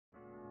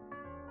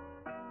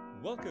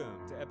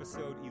Welcome to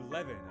episode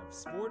 11 of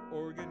Sport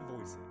Oregon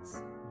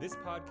Voices. This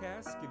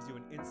podcast gives you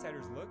an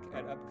insider's look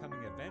at upcoming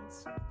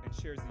events and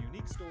shares the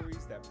unique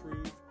stories that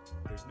prove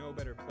there's no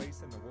better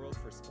place in the world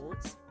for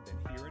sports than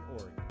here in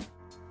Oregon.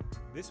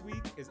 This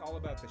week is all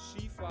about the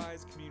She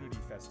Flies Community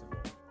Festival,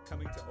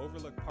 coming to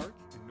Overlook Park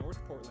in North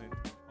Portland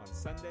on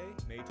Sunday,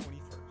 May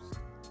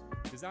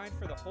 21st. Designed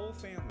for the whole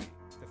family,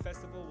 the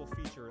festival will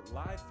feature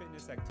live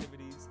fitness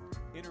activities,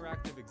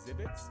 interactive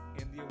exhibits,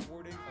 and the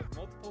awarding of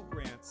multiple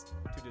grants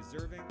to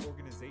deserving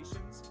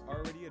organizations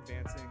already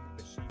advancing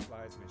the She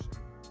Flies mission.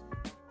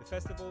 The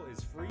festival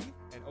is free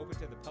and open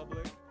to the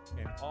public,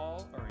 and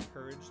all are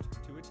encouraged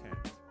to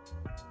attend.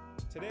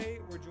 Today,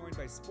 we're joined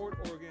by Sport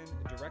Oregon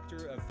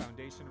Director of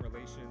Foundation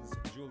Relations,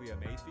 Julia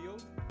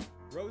Mayfield,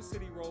 Rose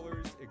City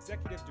Rollers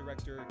Executive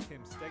Director,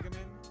 Kim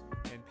Stegeman,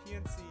 and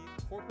PNC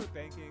Corporate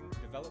Banking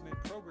Development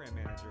Program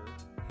Manager,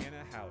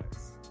 Hannah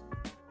Hallos.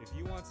 If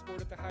you want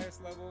sport at the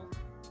highest level,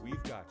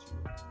 we've got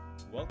you.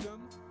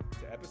 Welcome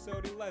to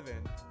episode 11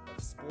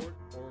 of Sport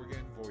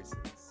Oregon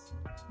Voices.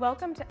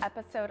 Welcome to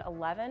episode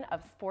 11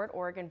 of Sport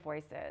Oregon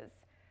Voices.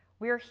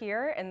 We're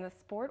here in the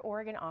Sport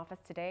Oregon office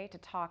today to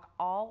talk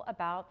all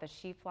about the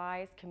She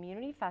Flies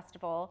Community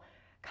Festival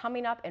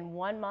coming up in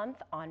 1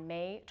 month on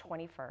May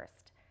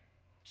 21st.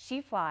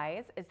 She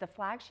Flies is the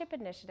flagship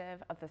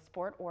initiative of the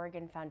Sport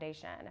Oregon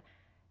Foundation,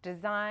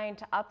 designed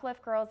to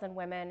uplift girls and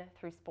women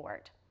through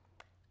sport.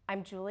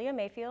 I'm Julia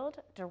Mayfield,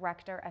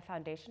 Director of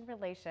Foundation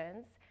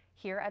Relations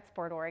here at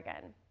Sport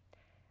Oregon.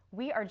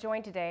 We are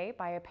joined today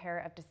by a pair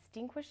of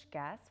distinguished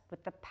guests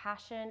with the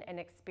passion and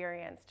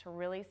experience to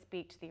really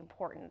speak to the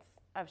importance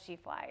of She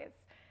Flies.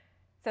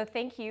 So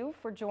thank you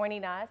for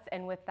joining us,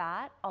 and with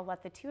that, I'll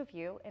let the two of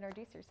you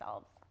introduce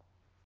yourselves.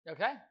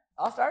 Okay,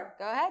 I'll start.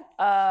 Go ahead.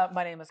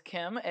 My name is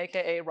Kim,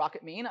 aka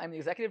Rocket Mean. I'm the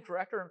Executive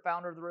Director and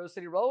founder of the Rose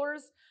City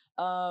Rollers.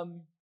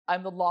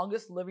 I'm the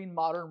longest living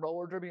modern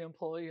roller derby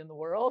employee in the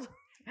world,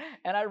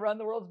 and I run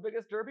the world's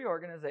biggest derby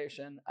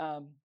organization.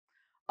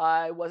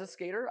 I was a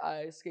skater.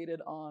 I skated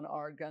on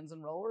our Guns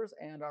and Rollers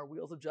and our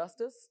Wheels of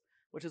Justice,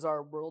 which is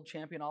our world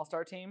champion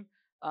all-star team.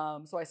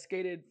 So I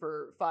skated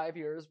for 5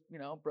 years,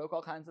 broke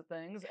all kinds of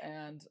things,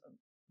 and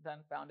then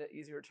found it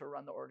easier to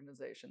run the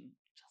organization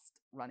just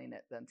running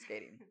it than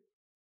skating.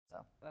 So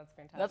That's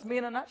fantastic. that's me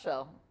in a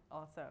nutshell.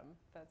 Awesome.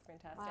 That's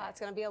fantastic. Wow, it's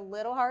going to be a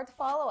little hard to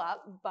follow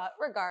up, but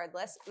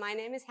regardless, my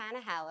name is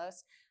Hannah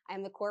Hallos.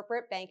 I'm the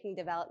Corporate Banking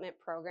Development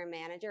Program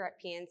Manager at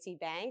PNC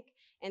Bank.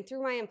 And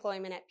through my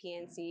employment at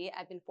PNC,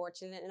 I've been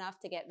fortunate enough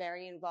to get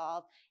very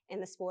involved in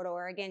the Sport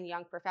Oregon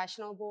Young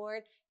Professional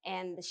Board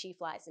and the She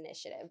Flies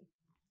initiative.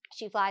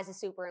 She Flies is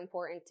super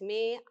important to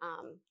me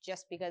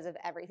just because of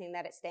everything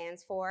that it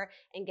stands for,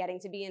 and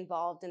getting to be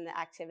involved in the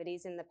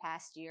activities in the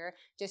past year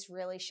just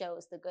really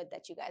shows the good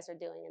that you guys are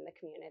doing in the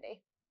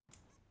community.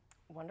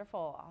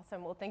 Wonderful.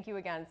 Awesome. Well, thank you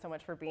again so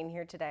much for being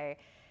here today.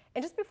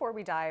 And just before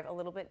we dive a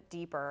little bit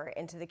deeper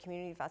into the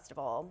community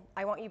festival,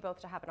 I want you both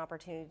to have an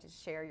opportunity to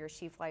share your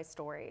She Flies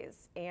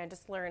stories and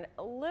just learn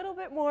a little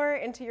bit more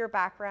into your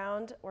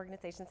background,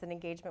 organizations, and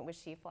engagement with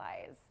She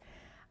Flies.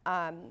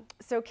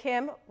 So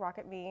Kim,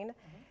 Rocket Mean,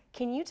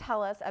 can you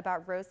tell us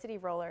about Rose City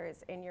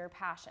Rollers and your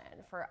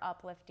passion for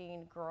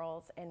uplifting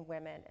girls and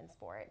women in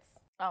sports?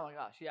 Oh my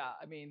gosh, yeah.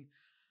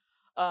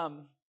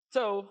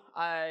 So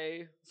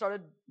I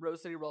started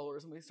Rose City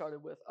Rollers, and we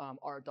started with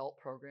our adult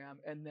program,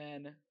 and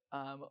then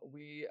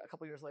we a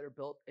couple years later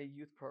built a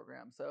youth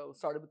program. So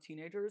started with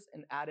teenagers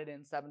and added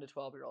in 7 to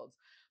 12-year-olds.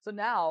 So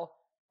now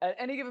at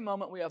any given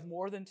moment we have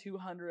more than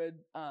 200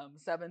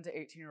 7 to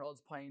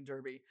 18-year-olds playing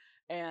derby,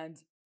 and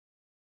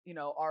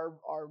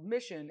our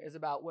mission is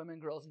about women,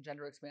 girls, and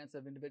gender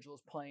expansive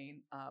individuals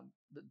playing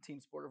the team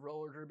sport of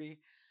roller derby,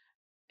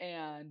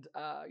 and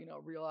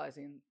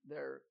realizing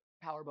their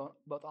power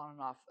both on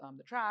and off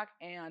the track,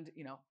 and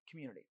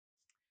community.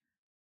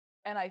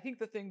 And I think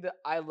the thing that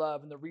I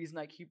love and the reason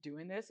I keep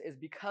doing this is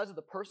because of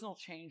the personal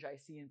change I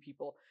see in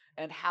people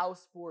and how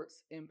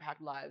sports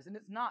impact lives. And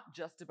it's not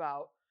just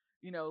about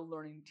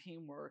learning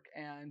teamwork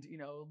and,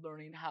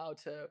 learning how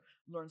to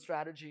learn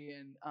strategy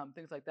and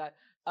things like that.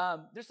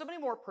 There's so many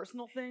more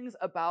personal things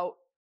about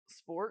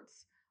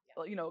sports,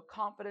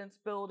 confidence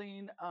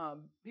building,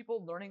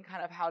 people learning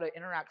kind of how to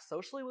interact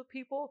socially with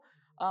people.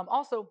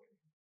 Also,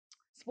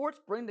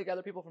 sports bring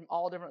together people from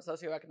all different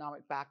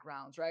socioeconomic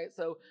backgrounds, right?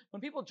 So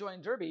when people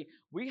join derby,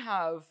 we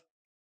have,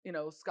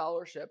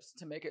 scholarships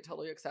to make it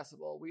totally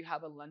accessible. We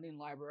have a lending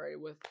library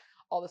with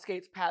all the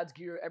skates, pads,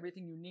 gear,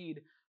 everything you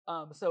need.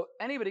 So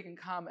anybody can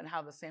come and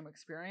have the same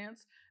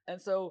experience.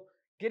 And so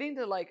getting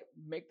to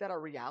make that a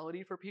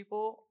reality for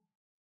people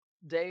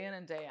day in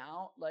and day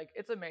out,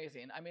 it's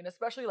amazing. I mean,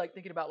 especially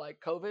thinking about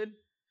COVID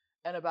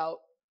and about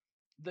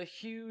the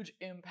huge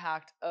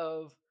impact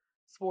of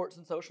sports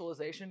and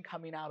socialization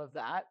coming out of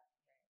that.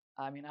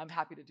 I mean, I'm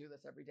happy to do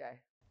this every day.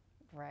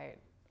 Right.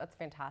 That's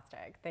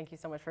fantastic. Thank you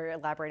so much for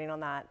elaborating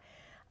on that.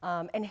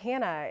 And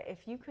Hannah, if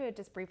you could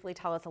just briefly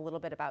tell us a little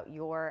bit about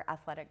your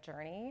athletic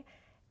journey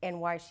and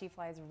why She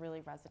Flies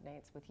really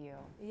resonates with you.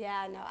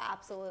 Yeah, no,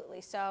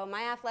 absolutely. So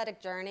my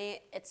athletic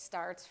journey, it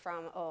starts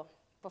from,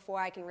 before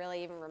I can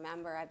really even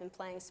remember. I've been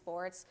playing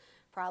sports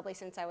probably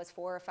since I was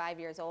 4 or 5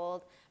 years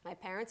old. My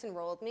parents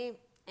enrolled me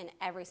in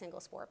every single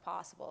sport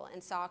possible,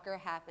 and soccer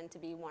happened to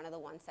be one of the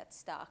ones that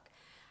stuck.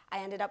 I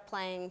ended up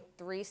playing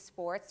 3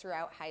 sports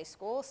throughout high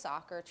school: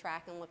 soccer,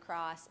 track, and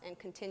lacrosse, and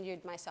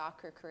continued my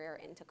soccer career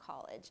into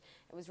college.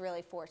 I was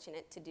really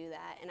fortunate to do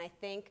that. And I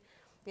think,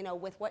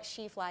 with what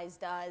She Flies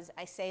does,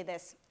 I say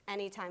this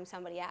anytime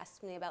somebody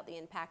asks me about the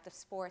impact of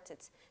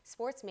sports,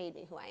 sports made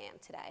me who I am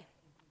today.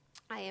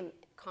 I am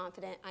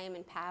confident, I am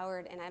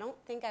empowered, and I don't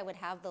think I would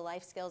have the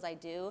life skills I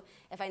do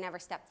if I never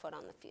stepped foot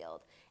on the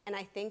field. And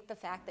I think the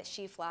fact that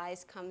She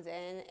Flies comes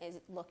in is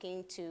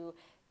looking to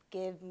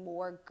give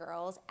more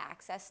girls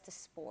access to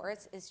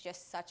sports is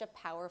just such a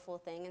powerful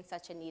thing and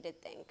such a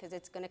needed thing, because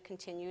it's going to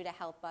continue to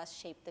help us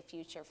shape the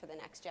future for the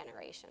next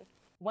generation.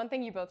 One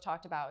thing you both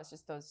talked about is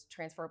just those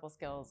transferable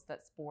skills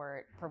that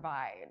sport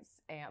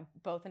provides, and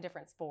both in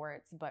different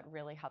sports, but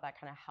really how that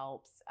kind of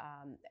helps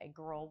a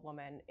girl,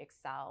 woman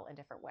excel in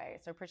different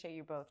ways. So I appreciate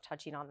you both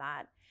touching on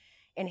that.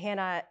 And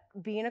Hannah,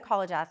 being a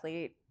college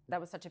athlete, that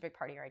was such a big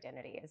part of your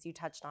identity, as you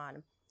touched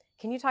on.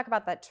 Can you talk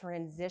about that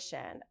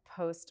transition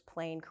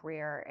post-playing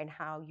career and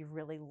how you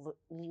really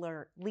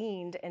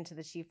leaned into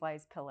the She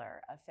Flies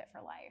pillar of Fit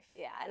for Life?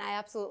 Yeah, and I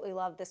absolutely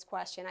love this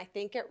question. I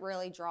think it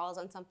really draws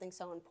on something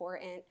so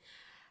important.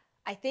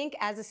 I think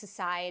as a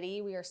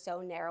society, we are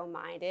so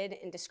narrow-minded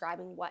in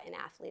describing what an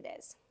athlete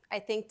is. I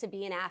think to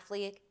be an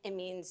athlete, it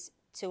means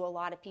to a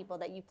lot of people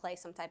that you play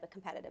some type of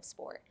competitive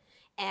sport.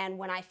 And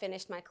when I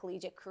finished my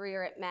collegiate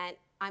career, it meant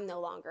I'm no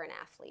longer an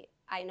athlete.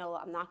 I know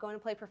I'm not going to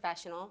play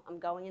professional. I'm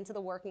going into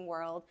the working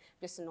world,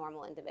 just a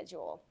normal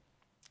individual.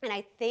 And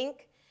I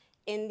think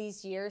in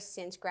these years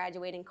since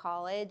graduating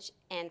college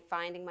and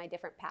finding my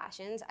different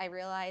passions, I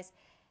realized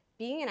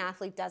being an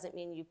athlete doesn't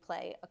mean you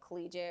play a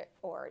collegiate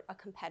or a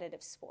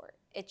competitive sport.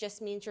 It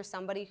just means you're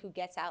somebody who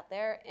gets out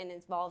there and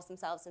involves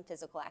themselves in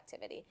physical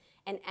activity.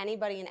 And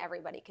anybody and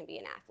everybody can be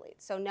an athlete.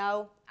 So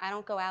no, I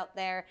don't go out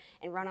there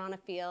and run on a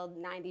field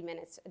 90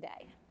 minutes a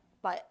day.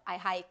 But I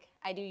hike,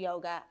 I do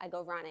yoga, I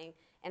go running,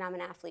 and I'm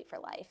an athlete for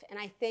life. And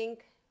I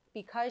think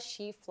because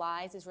She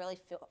Flies is really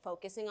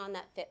focusing on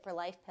that Fit for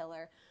Life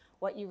pillar,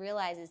 what you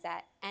realize is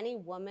that any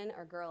woman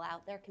or girl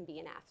out there can be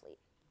an athlete.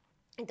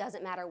 It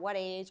doesn't matter what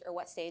age or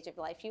what stage of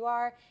life you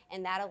are,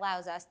 and that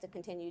allows us to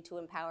continue to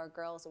empower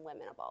girls and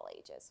women of all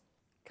ages.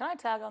 Can I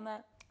tag on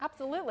that?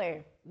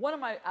 Absolutely. One of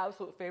my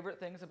absolute favorite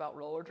things about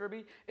roller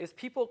derby is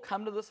people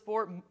come to the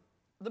sport.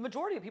 The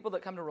majority of people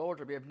that come to roller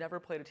derby have never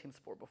played a team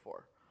sport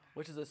before,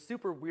 which is a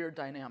super weird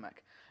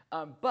dynamic.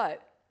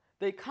 But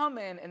they come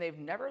in and they've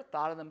never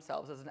thought of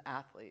themselves as an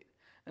athlete.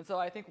 And so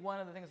I think one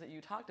of the things that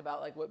you talked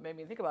about, like what made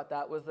me think about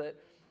that, was that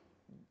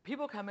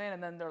people come in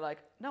and then they're like,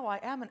 no, I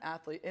am an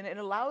athlete. And it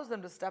allows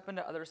them to step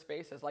into other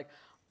spaces. Like,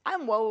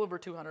 I'm well over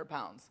 200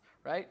 pounds,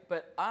 right?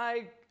 But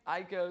I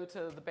go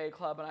to the Bay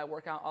Club and I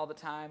work out all the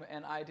time,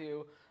 and I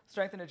do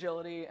strength and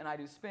agility, and I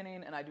do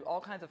spinning, and I do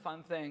all kinds of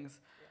fun things.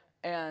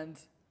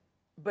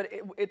 But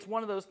it's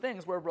one of those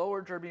things where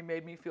roller derby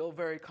made me feel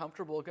very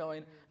comfortable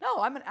going,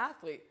 no, I'm an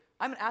athlete.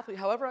 I'm an athlete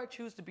however I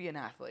choose to be an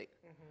athlete.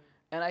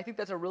 And I think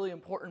that's a really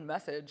important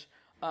message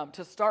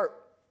to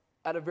start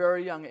at a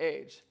very young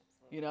age,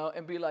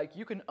 and be like,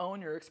 you can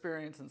own your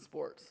experience in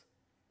sports.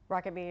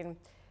 Rocket Bean,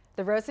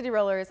 the Rose City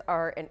Rollers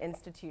are an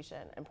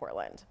institution in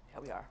Portland.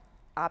 Yeah, we are.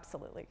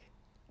 Absolutely.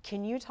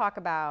 Can you talk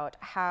about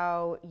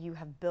how you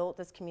have built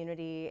this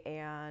community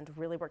and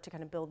really worked to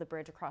kind of build the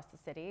bridge across the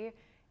city?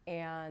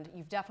 And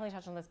you've definitely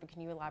touched on this, but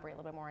can you elaborate a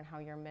little bit more on how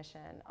your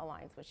mission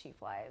aligns with She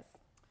Flies?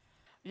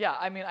 Yeah,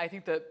 I mean, I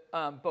think that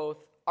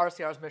both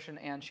RCR's mission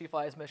and She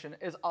Flies' mission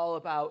is all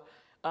about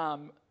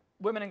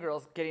women and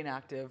girls getting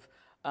active.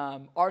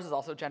 Ours is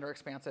also gender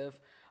expansive,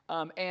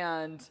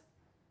 and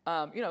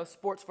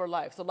sports for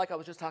life. So like I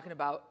was just talking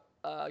about,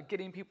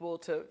 getting people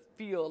to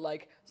feel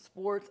like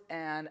sports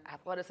and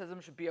athleticism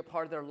should be a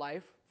part of their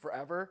life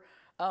forever,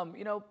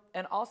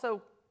 and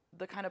also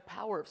the kind of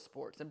power of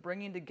sports and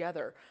bringing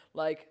together.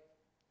 Like,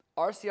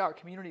 RCR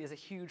community is a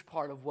huge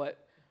part of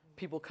what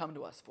people come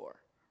to us for,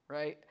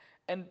 right?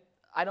 And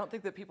I don't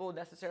think that people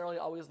necessarily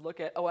always look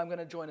at, I'm going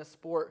to join a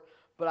sport,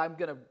 but I'm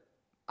going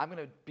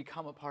to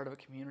become a part of a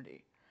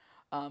community.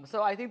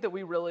 So I think that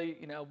we really,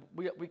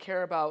 we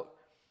care about,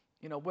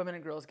 women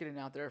and girls getting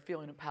out there,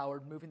 feeling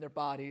empowered, moving their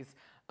bodies,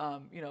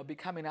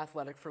 becoming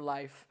athletic for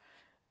life,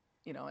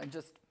 and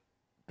just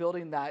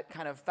building that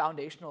kind of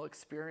foundational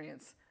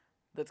experience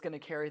that's going to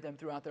carry them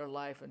throughout their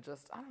life. And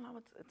just, I don't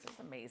know, it's just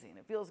amazing.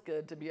 It feels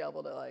good to be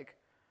able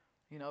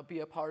to be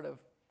a part of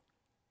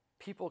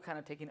people kind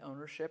of taking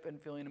ownership and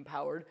feeling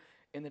empowered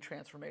in the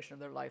transformation of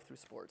their life through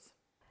sports.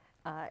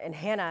 And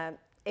Hannah,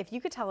 if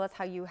you could tell us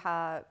how you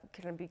kind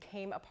of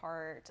became a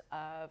part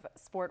of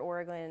Sport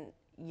Oregon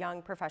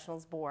Young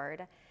Professionals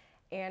Board,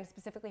 and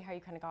specifically how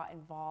you kind of got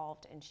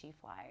involved in She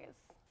Flies.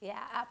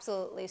 Yeah,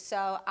 absolutely.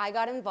 So I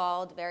got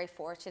involved, very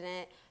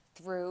fortunate,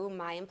 through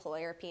my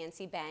employer,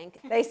 PNC Bank.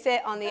 They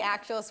sit on the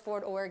actual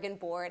Sport Oregon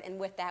board, and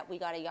with that, we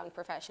got a Young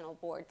Professional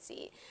Board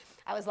seat.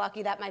 I was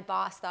lucky that my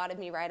boss thought of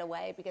me right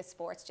away because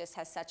sports just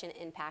has such an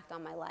impact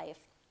on my life.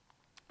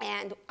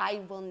 And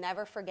I will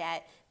never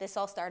forget, this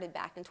all started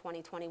back in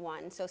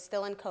 2021. So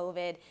still in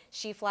COVID,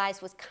 She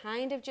Flies was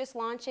kind of just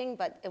launching,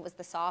 but it was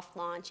the soft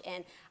launch.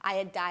 And I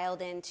had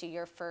dialed into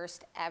your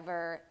first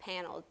ever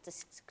panel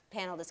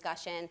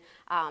discussion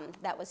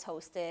that was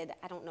hosted,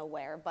 I don't know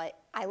where, but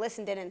I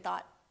listened in and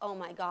thought, oh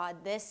my God,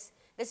 this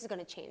is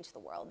gonna change the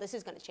world. This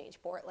is gonna change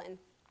Portland.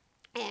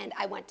 And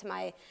I went to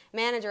my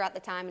manager at the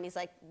time and he's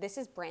like, this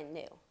is brand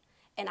new.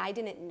 And I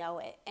didn't know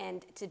it.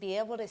 And to be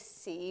able to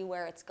see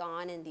where it's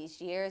gone in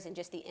these years and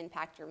just the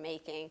impact you're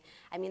making.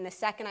 I mean, the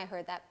second I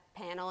heard that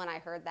panel and I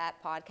heard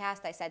that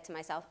podcast, I said to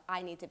myself,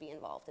 I need to be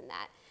involved in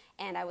that.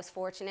 And I was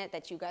fortunate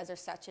that you guys are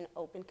such an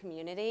open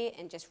community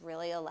and just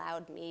really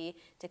allowed me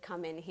to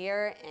come in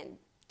here and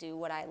do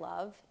what I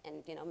love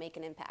and, you know, make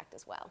an impact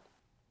as well.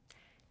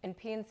 And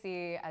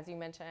PNC, as you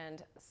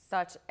mentioned,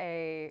 such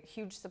a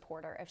huge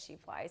supporter of She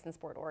Flies in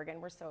Sport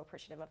Oregon. We're so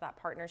appreciative of that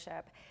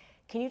partnership.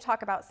 Can you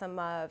talk about some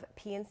of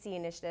PNC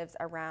initiatives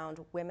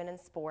around women in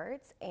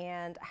sports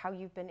and how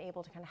you've been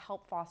able to kind of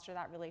help foster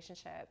that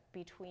relationship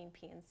between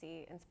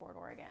PNC and Sport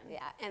Oregon?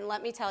 Yeah, and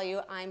let me tell you,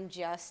 I'm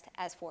just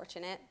as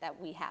fortunate that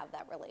we have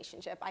that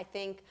relationship. I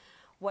think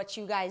what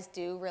you guys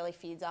do really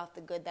feeds off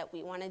the good that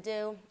we want to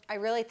do. I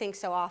really think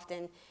so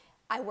often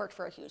I work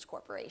for a huge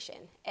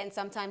corporation, and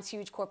sometimes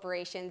huge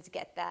corporations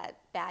get that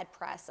bad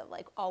press of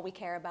like, all we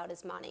care about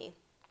is money.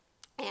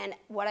 And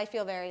what I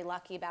feel very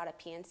lucky about at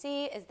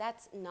PNC is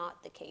that's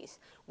not the case.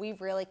 We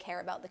really care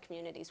about the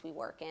communities we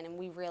work in, and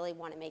we really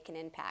want to make an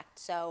impact.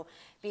 So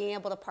being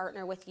able to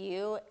partner with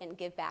you and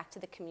give back to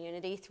the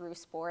community through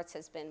sports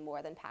has been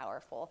more than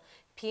powerful.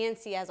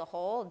 PNC as a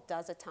whole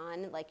does a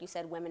ton. Like you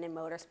said, Women in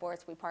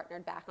Motorsports, we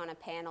partnered back on a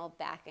panel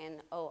back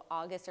in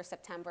August or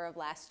September of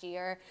last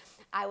year.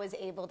 I was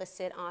able to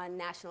sit on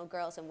National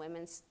Girls and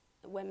Women's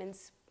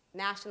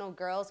National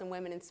Girls and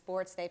Women in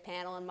Sports Day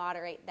panel and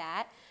moderate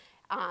that.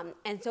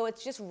 And so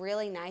it's just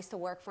really nice to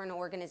work for an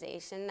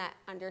organization that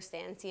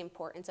understands the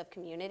importance of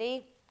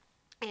community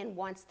and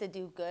wants to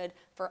do good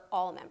for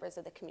all members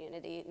of the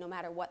community, no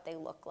matter what they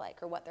look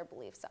like or what their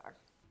beliefs are.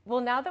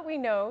 Well, now that we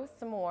know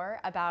some more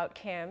about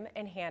Kim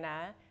and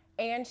Hannah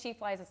and She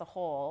Flies as a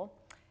whole,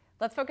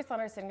 let's focus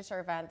on our signature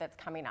event that's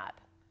coming up.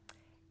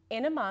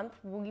 In a month,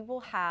 we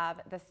will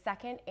have the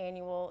second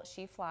annual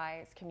She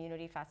Flies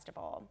Community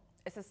Festival.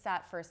 This is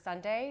set for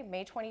Sunday,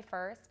 May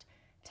 21st,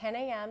 10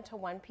 a.m. to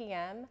 1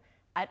 p.m.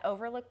 at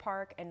Overlook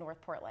Park in North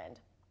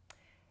Portland.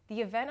 The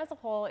event as a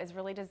whole is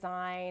really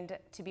designed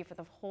to be for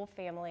the whole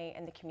family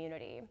and the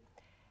community.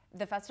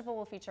 The festival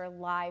will feature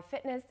live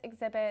fitness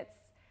exhibits,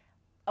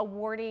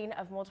 awarding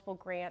of multiple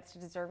grants to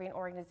deserving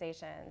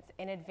organizations,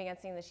 and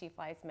advancing the She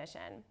Flies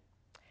mission.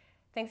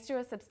 Thanks to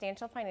a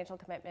substantial financial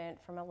commitment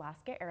from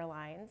Alaska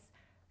Airlines,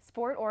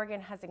 Sport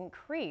Oregon has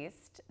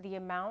increased the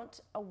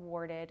amount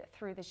awarded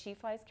through the She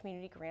Flies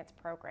Community Grants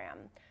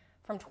Program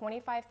from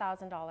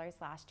 $25,000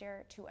 last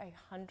year to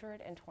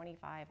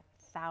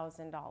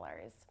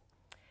 $125,000.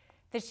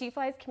 The She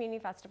Flies Community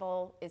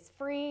Festival is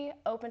free,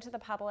 open to the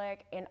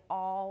public, and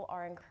all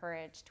are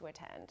encouraged to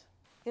attend.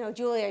 You know,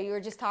 Julia, you were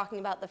just talking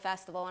about the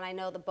festival, and I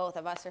know that both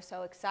of us are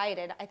so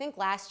excited. I think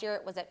last year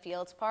it was at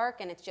Fields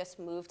Park, and it's just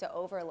moved to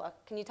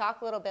Overlook. Can you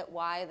talk a little bit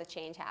why the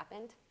change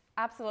happened?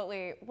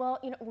 Absolutely. Well,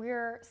 you know,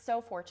 we're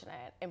so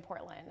fortunate in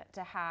Portland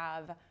to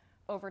have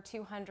over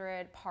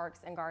 200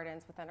 parks and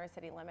gardens within our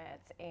city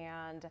limits,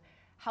 and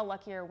how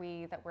lucky are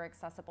we that we're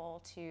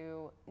accessible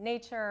to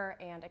nature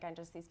and, again,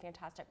 just these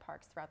fantastic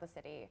parks throughout the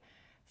city.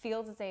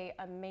 Fields is an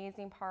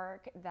amazing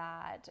park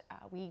that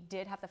we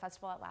did have the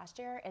festival at last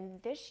year,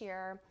 and this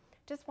year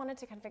just wanted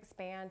to kind of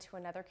expand to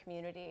another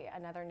community,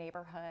 another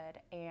neighborhood,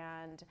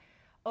 and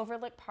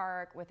Overlook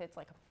Park with its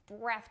like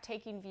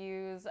breathtaking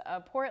views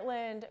of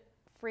Portland,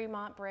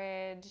 Fremont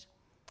Bridge.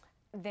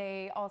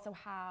 They also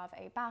have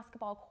a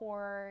basketball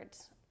court,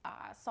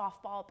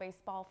 softball,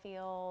 baseball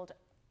field,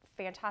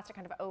 fantastic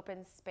kind of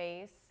open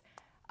space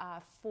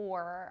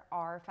for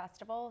our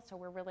festival. So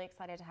we're really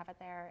excited to have it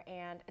there.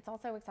 And it's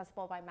also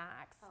accessible by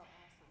Max. Oh, awesome.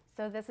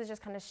 So this is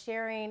just kind of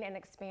sharing and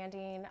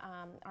expanding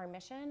our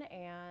mission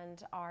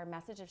and our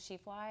message of She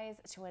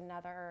Flies to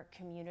another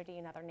community,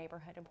 another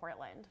neighborhood in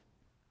Portland.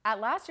 At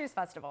last year's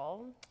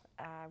festival,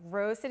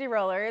 Rose City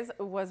Rollers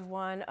was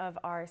one of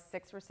our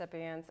 6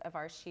 recipients of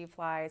our She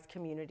Flies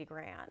community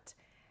grant.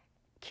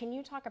 Can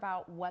you talk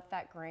about what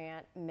that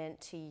grant meant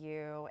to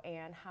you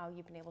and how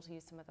you've been able to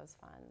use some of those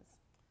funds?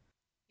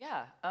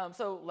 Yeah,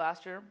 so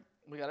last year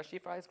we got a She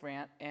Flies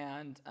grant,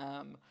 and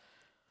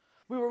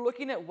we were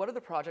looking at what are the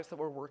projects that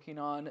we're working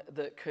on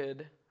that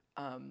could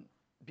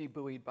be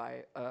buoyed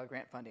by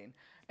grant funding.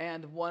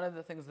 And one of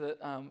the things that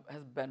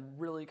has been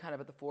really kind of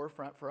at the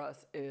forefront for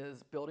us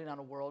is building on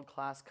a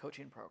world-class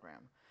coaching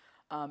program.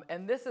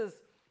 And this is,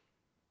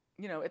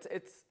 you know, it's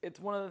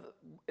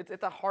at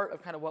the heart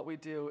of kind of what we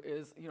do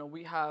is, you know,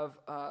 we have,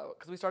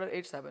 because we start at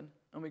age 7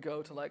 and we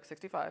go to like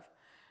 65,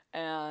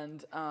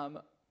 and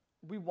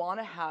we want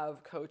to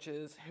have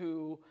coaches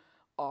who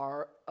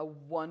are a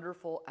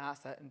wonderful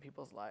asset in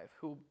people's life,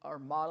 who are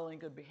modeling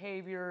good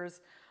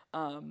behaviors.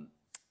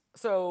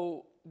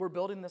 So we're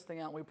building this thing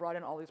out. We brought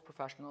in all these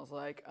professionals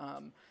like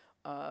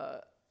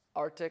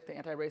Arctic, the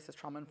anti-racist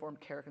trauma-informed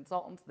care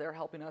consultants. They're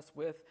helping us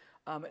with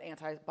an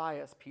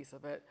anti-bias piece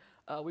of it.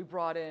 We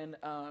brought in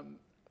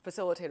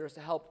facilitators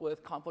to help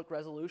with conflict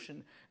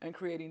resolution and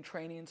creating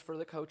trainings for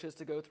the coaches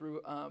to go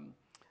through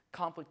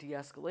conflict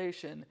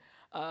de-escalation.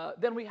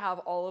 Then we have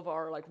all of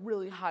our like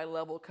really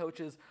high-level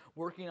coaches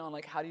working on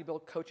like how do you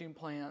build coaching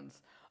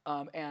plans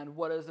and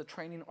what does a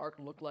training arc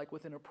look like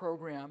within a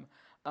program.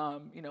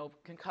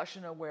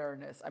 Concussion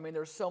awareness. I mean,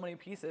 there's so many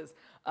pieces.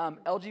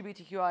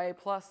 LGBTQIA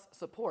plus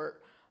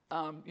support.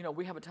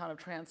 We have a ton of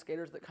trans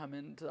skaters that come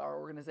into our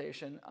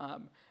organization,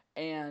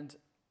 and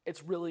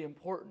it's really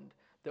important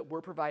that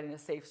we're providing a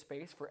safe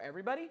space for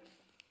everybody,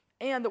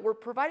 and that we're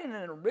providing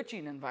an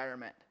enriching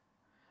environment,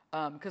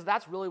 because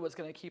that's really what's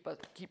going to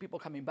keep people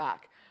coming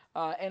back.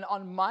 And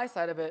on my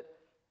side of it,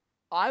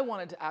 I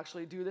wanted to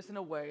actually do this in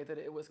a way that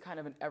it was kind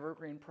of an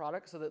evergreen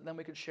product, so that then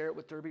we could share it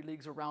with derby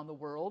leagues around the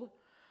world.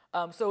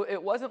 So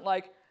it wasn't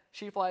like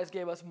She Flies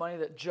gave us money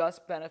that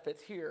just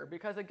benefits here,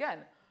 because again,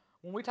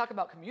 when we talk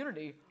about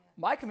community,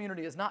 my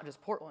community is not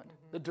just Portland.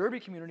 The derby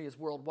community is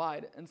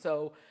worldwide. And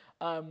so,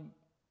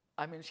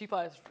 She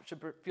Flies should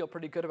feel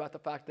pretty good about the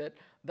fact that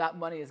that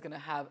money is going to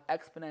have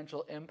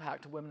exponential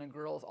impact to women and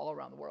girls all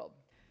around the world.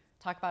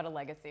 Talk about a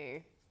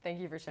legacy. Thank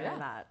you for sharing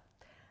that.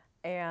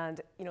 And,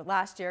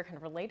 last year, kind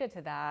of related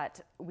to that,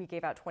 we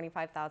gave out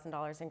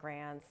 $25,000 in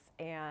grants.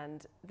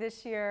 And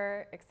this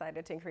year,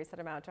 excited to increase that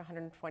amount to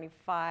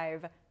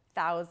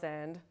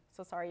 $125,000.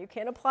 So sorry, you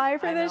can't apply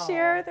for this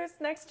year. There's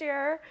next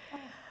year.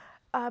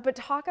 But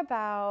talk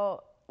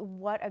about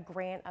what a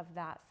grant of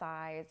that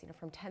size,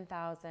 from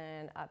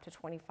 $10,000 up to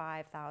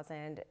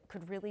 $25,000,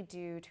 could really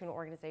do to an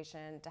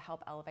organization to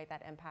help elevate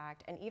that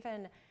impact and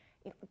even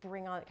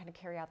bring on, kind of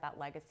carry out that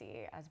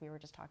legacy, as we were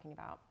just talking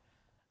about.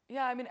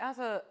 Yeah, I mean, as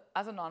a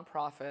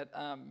nonprofit,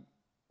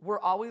 we're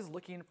always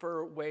looking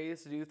for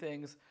ways to do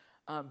things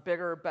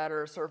bigger,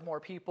 better, serve more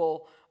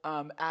people,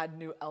 add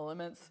new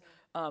elements.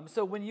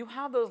 So when you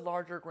have those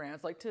larger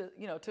grants, like to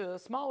a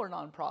smaller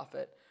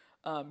nonprofit,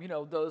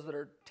 those that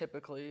are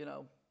typically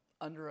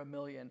under $1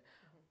 million,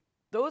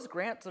 those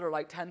grants that are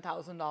like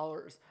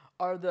 $10,000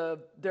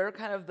 they're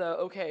kind of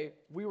okay,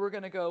 we were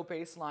going to go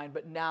baseline,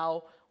 but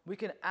now we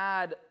can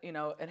add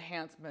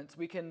enhancements.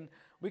 We can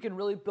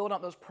really build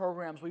out those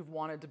programs we've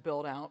wanted to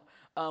build out.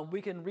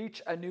 We can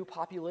reach a new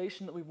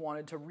population that we've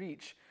wanted to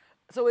reach.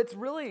 So it's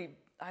really,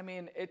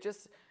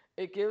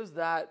 it gives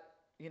that,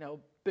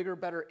 bigger,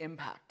 better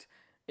impact.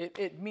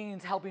 It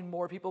means helping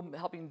more people,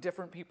 helping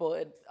different people.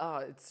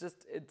 I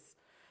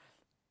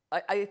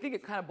think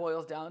it kind of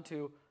boils down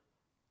to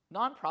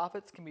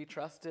nonprofits can be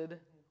trusted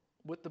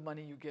with the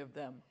money you give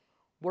them.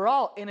 We're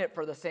all in it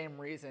for the same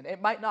reason.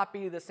 It might not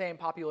be the same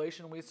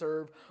population we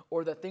serve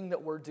or the thing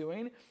that we're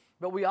doing,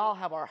 but we all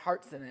have our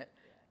hearts in it.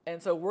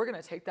 And so we're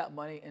going to take that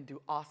money and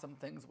do awesome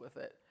things with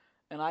it.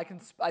 And I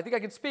think I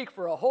can speak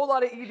for a whole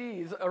lot of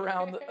EDs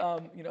around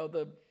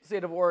the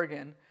state of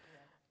Oregon.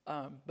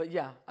 But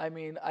yeah, I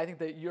think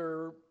that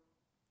you're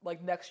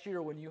like next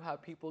year when you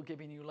have people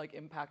giving you like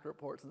impact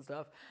reports and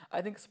stuff,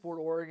 I think Sport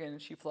Oregon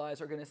and She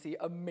Flies are going to see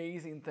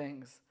amazing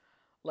things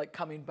like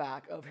coming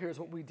back of here's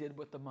what we did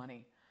with the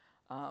money.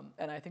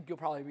 And I think you'll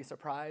probably be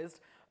surprised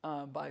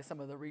by some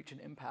of the reach and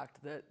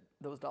impact that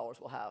those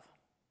dollars will have.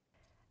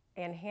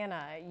 And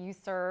Hannah, you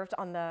served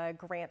on the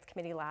grants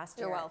committee last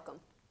year. You're welcome.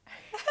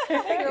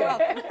 You're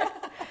welcome.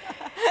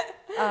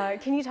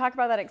 Can you talk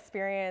about that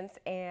experience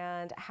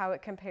and how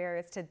it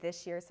compares to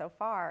this year so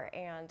far?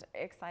 And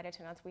excited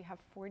to announce we have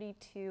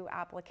 42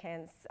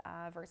 applicants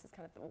versus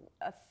kind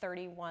of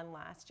 31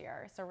 last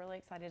year. So really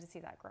excited to see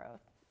that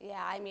growth.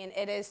 Yeah,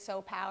 it is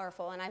so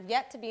powerful, and I've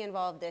yet to be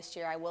involved this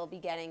year. I will be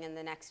getting in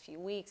the next few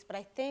weeks, but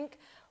I think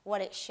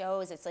what it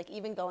shows, it's like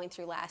even going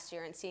through last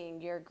year and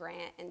seeing your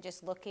grant and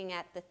just looking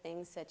at the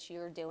things that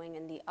you're doing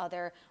and the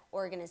other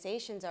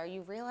organizations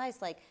you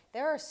realize like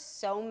there are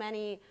so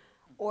many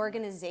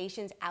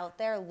organizations out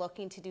there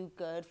looking to do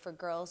good for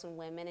girls and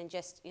women and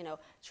just,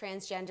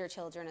 transgender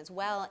children as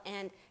well.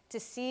 And to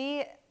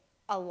see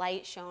a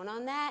light shown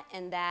on that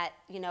and that,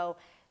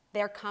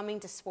 they're coming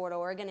to Sport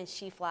Oregon and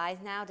She Flies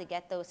now to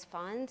get those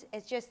funds.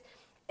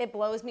 It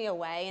blows me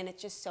away, and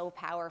it's just so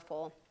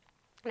powerful.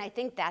 And I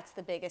think that's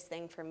the biggest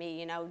thing for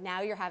me.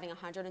 Now you're having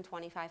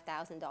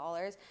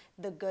 $125,000.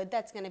 The good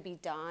that's going to be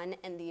done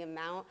and the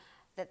amount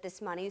that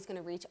this money is going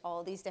to reach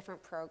all these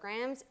different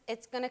programs,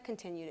 it's going to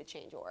continue to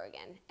change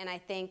Oregon. And I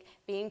think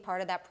being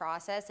part of that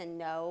process and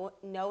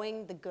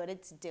knowing the good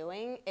it's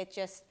doing, it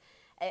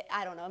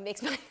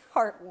makes my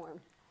heart warm.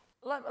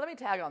 Let me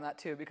tag on that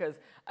too, because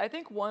I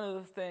think one of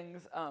the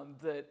things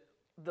that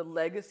the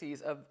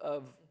legacies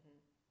of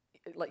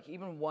like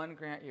even one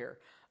grant year,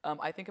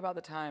 I think about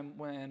the time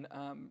when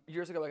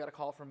years ago I got a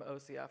call from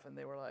OCF and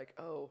they were like,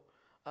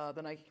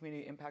 the Nike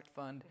Community Impact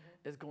Fund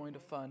is going to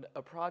fund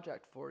a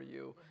project for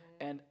you.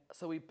 And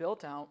so we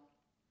built out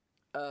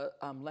a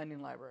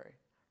lending library,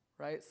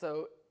 right?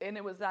 So, and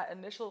it was that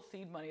initial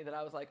seed money that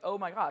I was like, oh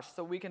my gosh,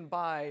 so we can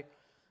buy,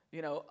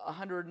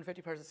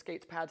 150 pairs of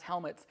skates, pads,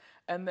 helmets.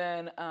 And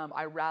then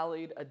I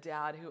rallied a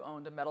dad who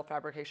owned a metal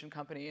fabrication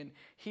company, and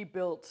he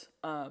built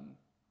a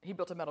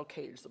metal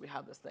cage, so we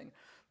have this thing.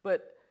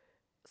 But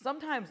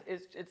sometimes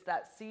it's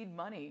that seed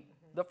money,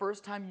 the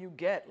first time you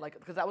get,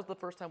 because that was the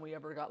first time we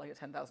ever got like a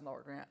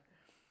 $10,000 grant.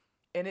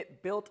 And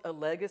it built a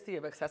legacy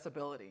of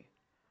accessibility,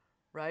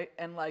 right?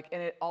 And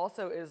it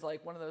also is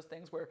like one of those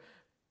things where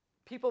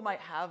people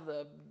might have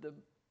the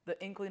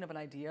inkling of an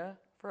idea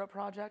for a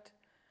project,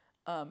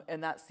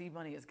 and that seed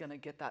money is going to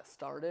get that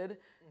started,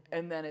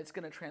 and then it's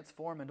going to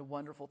transform into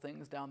wonderful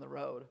things down the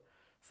road.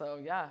 So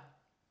yeah,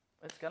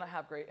 it's going to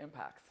have great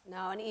impacts.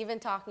 No, and even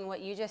talking what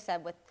you just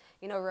said with,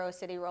 Rose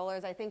City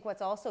Rollers, I think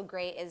what's also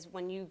great is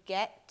when you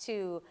get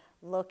to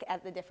look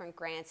at the different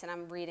grants, and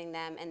I'm reading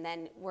them, and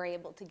then we're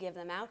able to give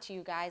them out to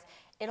you guys,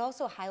 it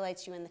also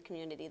highlights you in the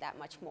community that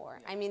much more.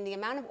 I mean, the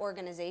amount of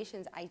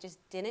organizations I just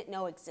didn't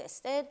know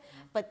existed,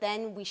 but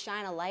then we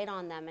shine a light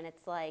on them, and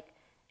it's like,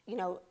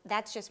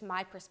 that's just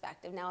my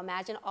perspective. Now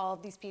imagine all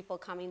of these people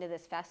coming to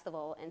this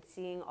festival and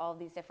seeing all of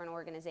these different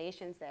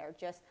organizations there,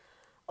 just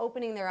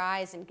opening their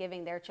eyes and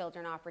giving their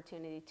children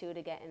opportunity too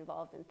to get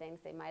involved in things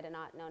they might have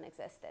not known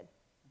existed.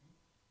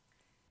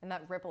 And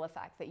that ripple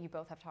effect that you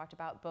both have talked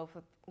about, both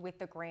with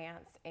the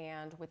grants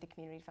and with the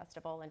community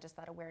festival, and just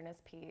that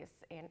awareness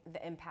piece and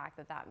the impact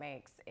that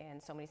makes in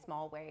so many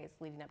small ways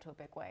leading up to a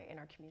big way in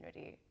our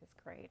community is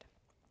great.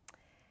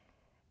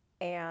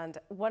 And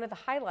one of the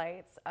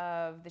highlights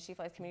of the She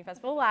Flies Community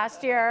Festival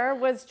last year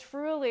was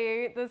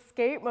truly the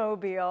skate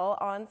mobile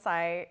on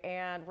site,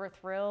 and we're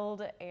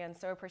thrilled and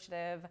so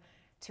appreciative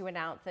to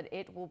announce that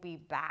it will be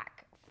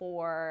back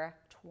for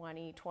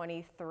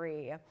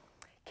 2023.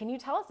 Can you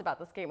tell us about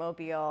the skate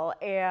mobile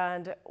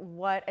and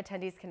what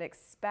attendees can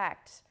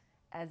expect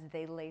as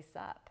they lace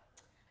up?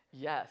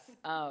 Yes.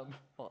 Well,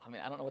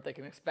 I don't know what they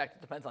can expect.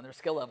 It depends on their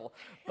skill level.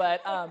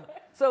 But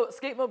so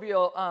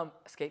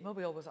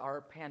Skatemobile was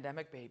our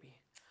pandemic baby.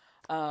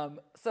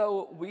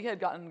 So we had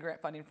gotten grant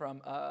funding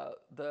from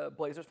the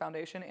Blazers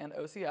Foundation and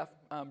OCF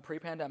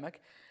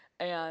pre-pandemic.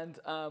 And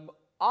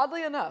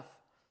oddly enough,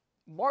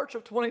 March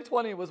of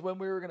 2020 was when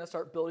we were going to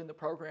start building the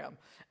program.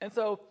 And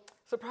so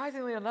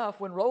surprisingly enough,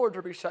 when roller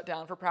derby shut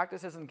down for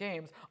practices and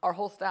games, our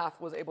whole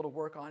staff was able to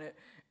work on it.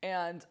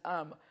 And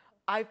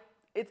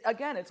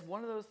it's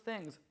one of those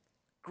things.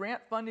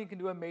 Grant funding can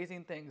do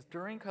amazing things.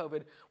 During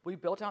COVID, we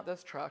built out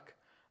this truck.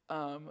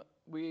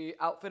 We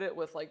outfitted it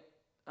with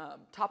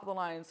top of the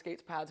line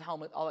skates, pads,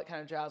 helmet, all that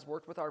kind of jazz.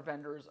 Worked with our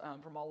vendors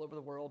from all over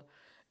the world,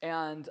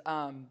 and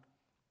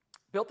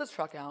built this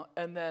truck out.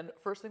 And then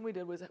first thing we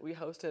did was we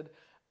hosted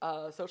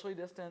socially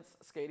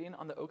distanced skating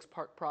on the Oaks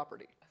Park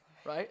property,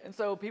 right? And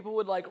so people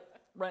would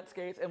rent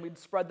skates, and we'd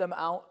spread them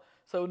out.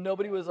 So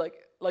nobody was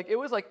it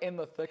was in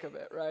the thick of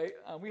it, right?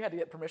 We had to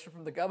get permission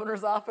from the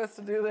governor's office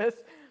to do this.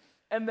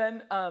 And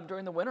then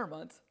during the winter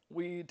months,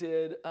 we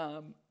did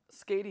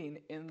skating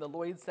in the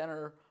Lloyd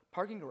Center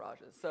parking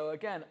garages. So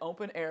again,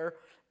 open air,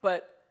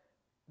 but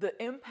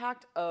the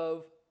impact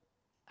of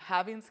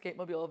having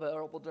Skatemobile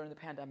available during the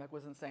pandemic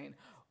was insane.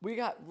 We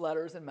got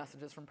letters and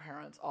messages from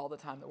parents all the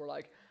time that were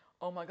like,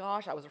 oh my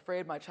gosh, I was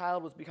afraid my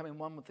child was becoming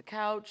one with the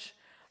couch.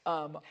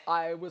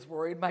 I was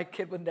worried my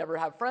kid would never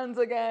have friends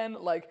again.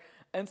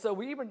 And so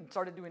we even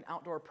started doing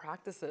outdoor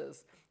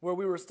practices where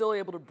we were still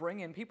able to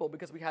bring in people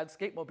because we had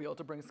Skatemobile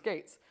to bring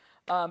skates.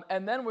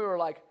 And then we were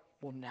like,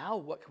 well, now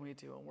what can we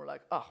do? And we're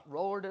like,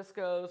 roller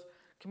discos,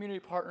 community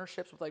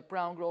partnerships with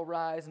Brown Girl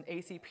Rise and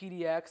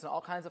ACPDX and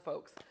all kinds of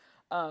folks.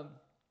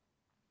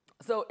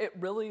 So it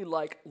really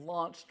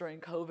launched during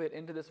COVID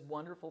into this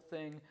wonderful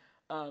thing.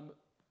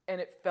 And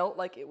it felt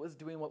like it was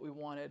doing what we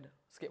wanted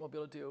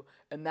Skatemobile to do.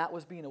 And that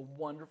was being a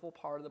wonderful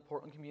part of the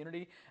Portland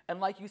community.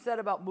 And like you said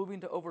about moving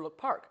to Overlook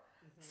Park,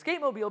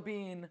 Skatemobile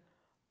being,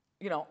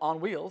 on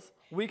wheels,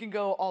 we can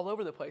go all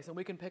over the place and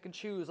we can pick and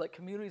choose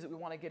communities that we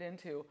want to get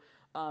into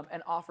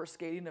and offer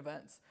skating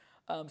events.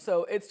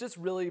 So it's just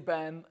really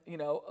been,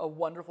 a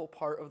wonderful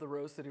part of the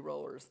Rose City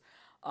Rollers.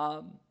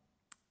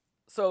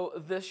 So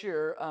this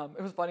year,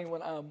 it was funny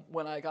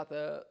when I got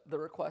the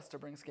request to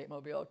bring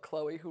Skatemobile,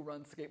 Chloe, who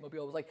runs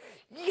Skatemobile, was like,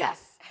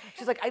 yes!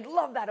 She's like, I'd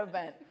love that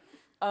event.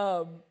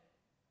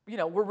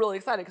 We're really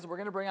excited because we're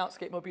going to bring out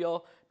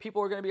Skatemobile.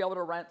 People are going to be able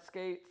to rent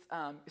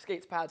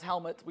skates, pads,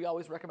 helmets. We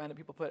always recommend that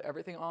people put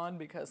everything on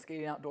because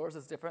skating outdoors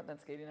is different than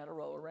skating at a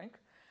roller rink.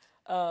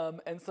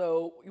 And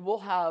so we'll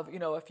have,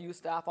 a few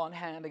staff on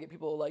hand to get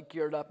people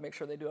geared up, make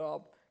sure they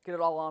get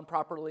it all on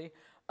properly.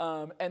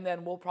 And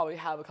then we'll probably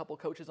have a couple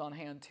coaches on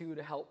hand too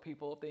to help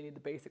people if they need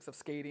the basics of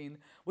skating,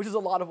 which is a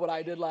lot of what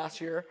I did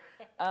last year.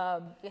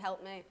 You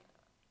helped me.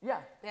 Yeah.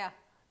 Yeah.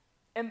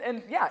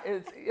 And yeah,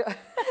 it's yeah.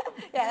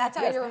 Yeah, that's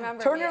how you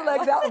remember. Turn your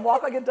legs out and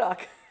walk like a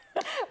duck.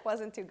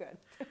 Wasn't too good.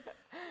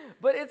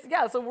 But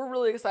so we're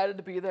really excited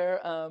to be there,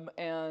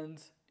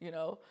 and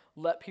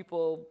let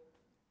people,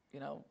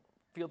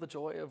 feel the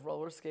joy of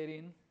roller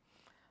skating.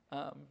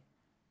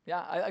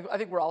 I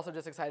think we're also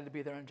just excited to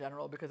be there in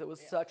general because it was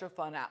such a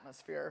fun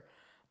atmosphere.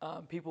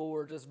 People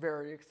were just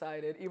very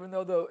excited, even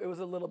though it was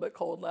a little bit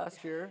cold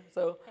last year.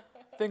 So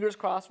fingers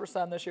crossed for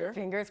sun this year.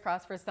 Fingers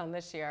crossed for sun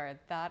this year,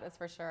 that is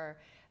for sure.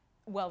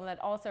 Well, and that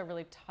also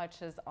really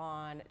touches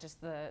on just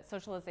the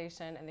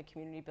socialization and the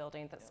community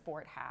building that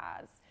sport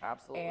has.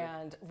 Absolutely.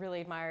 And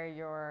really admire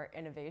your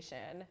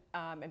innovation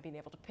and being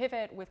able to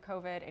pivot with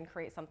COVID and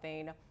create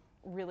something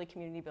really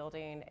community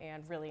building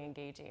and really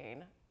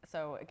engaging.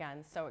 So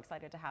again, so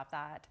excited to have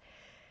that.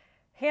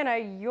 Hannah,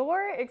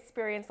 your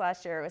experience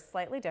last year was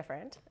slightly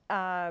different.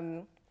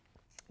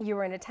 You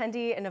were an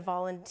attendee and a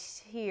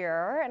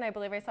volunteer, and I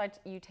believe I saw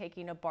you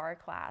taking a bar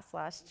class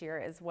last year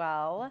as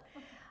well.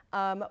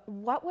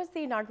 What was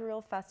the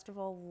inaugural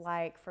festival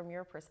like from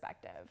your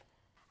perspective?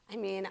 I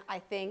mean, I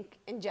think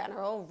in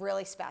general,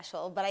 really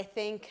special, but I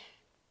think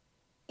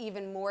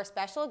even more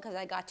special because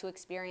I got to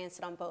experience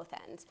it on both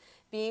ends.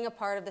 Being a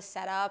part of the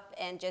setup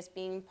and just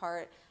being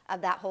part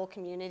of that whole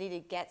community to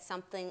get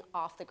something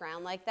off the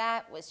ground like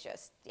that was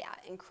just,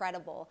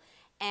 incredible.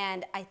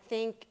 And I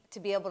think to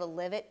be able to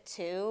live it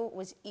too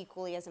was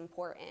equally as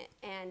important.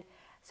 And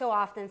so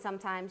often,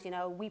 sometimes,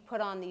 we put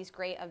on these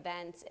great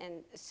events,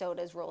 and so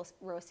does Rose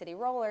City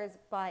Rollers,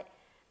 but,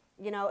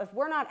 if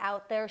we're not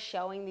out there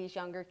showing these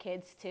younger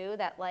kids too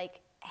that,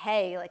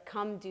 hey,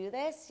 come do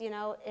this,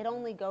 it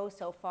only goes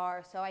so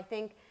far. So I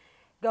think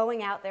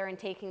going out there and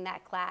taking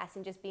that class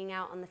and just being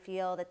out on the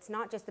field, it's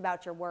not just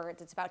about your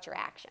words, it's about your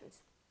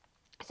actions.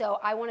 So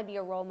I want to be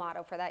a role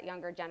model for that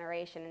younger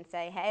generation and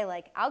say, hey,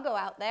 I'll go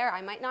out there.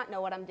 I might not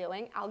know what I'm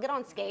doing. I'll get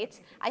on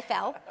skates. I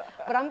fell.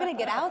 But I'm going to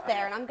get out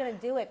there and I'm going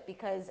to do it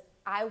because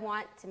I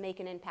want to make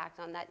an impact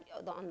on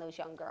those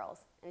young girls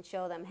and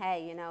show them,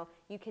 hey,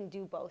 you can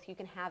do both. You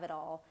can have it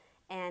all.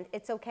 And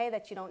it's okay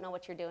that you don't know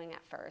what you're doing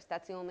at first.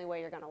 That's the only way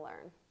you're going to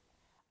learn.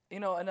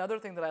 Another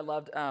thing that I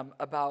loved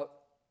about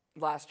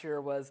last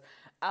year was,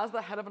 as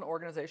the head of an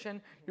organization,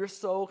 you're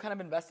so kind of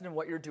invested in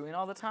what you're doing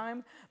all the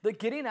time that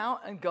getting out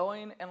and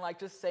going and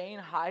just saying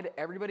hi to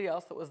everybody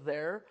else that was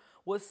there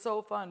was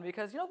so fun,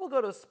 because we'll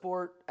go to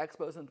sport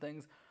expos and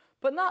things,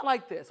 but not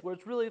like this where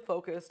it's really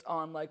focused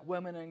on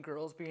women and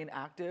girls being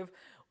active.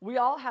 We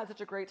all had such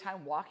a great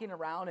time walking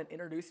around and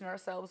introducing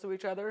ourselves to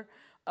each other,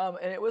 and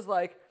it was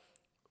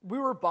we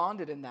were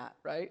bonded in that,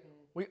 right?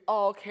 We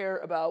all care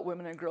about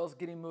women and girls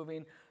getting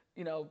moving,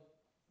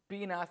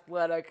 being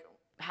athletic,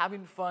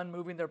 having fun,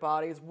 moving their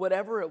bodies,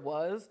 whatever it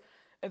was.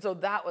 And so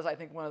that was, I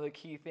think, one of the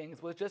key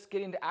things, was just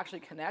getting to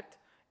actually connect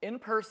in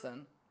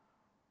person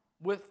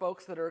with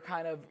folks that are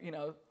kind of,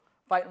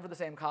 fighting for the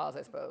same cause,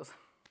 I suppose.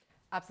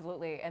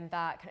 Absolutely, and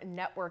that kind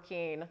of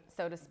networking,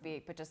 so to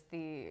speak, but just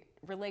the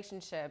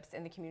relationships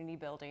and the community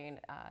building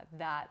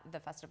that the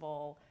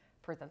festival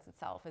presents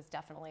itself is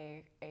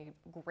definitely a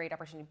great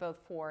opportunity, both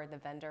for the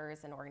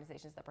vendors and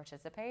organizations that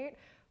participate,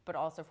 but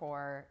also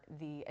for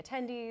the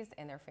attendees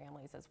and their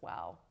families as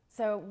well.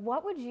 So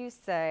what would you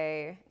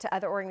say to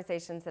other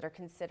organizations that are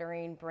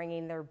considering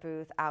bringing their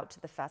booth out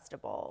to the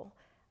festival?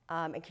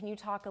 And can you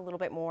talk a little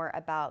bit more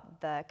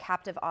about the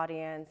captive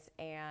audience,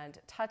 and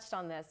touched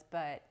on this,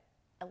 but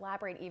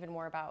elaborate even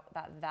more about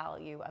that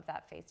value of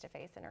that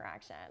face-to-face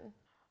interaction?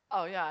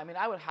 Oh yeah, I mean,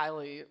 I would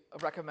highly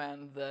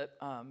recommend that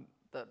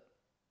that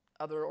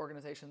other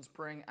organizations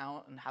bring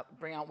out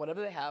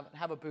whatever they have and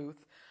have a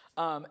booth,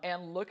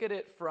 and look at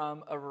it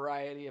from a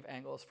variety of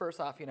angles.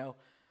 First off,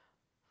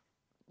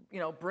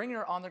 bring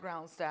your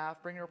on-the-ground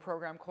staff, bring your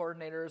program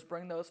coordinators,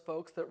 bring those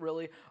folks that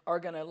really are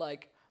gonna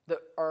that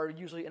are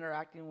usually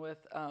interacting with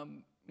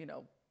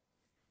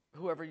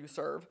whoever you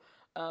serve,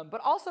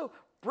 but also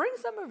bring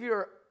some of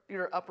your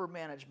upper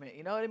management.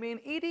 You know what I mean?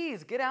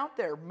 EDs, get out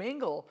there,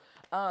 mingle.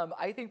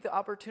 I think the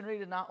opportunity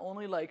to not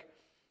only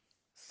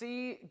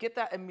get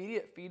that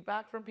immediate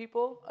feedback from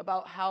people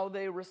about how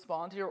they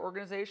respond to your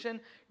organization,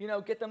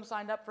 get them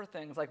signed up for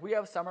things. We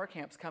have summer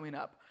camps coming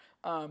up.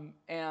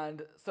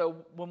 And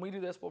so when we do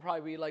this, we'll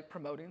probably be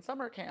promoting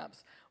summer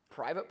camps,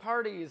 private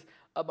parties,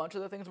 a bunch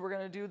of the things we're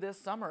going to do this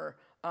summer,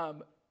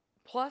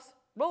 plus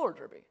roller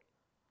derby,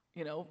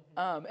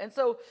 and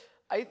so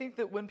I think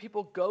that when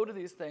people go to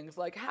these things,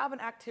 have an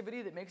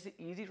activity that makes it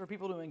easy for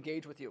people to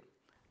engage with you.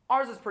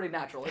 Ours is pretty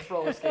natural. It's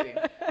roller skating.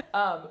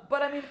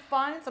 But I mean,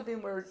 find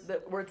something where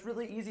it's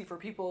really easy for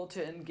people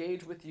to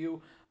engage with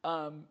you,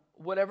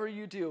 whatever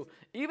you do,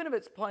 even if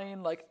it's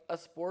playing a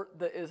sport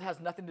that has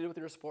nothing to do with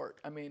your sport.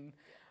 I mean,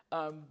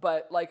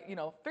 but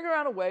figure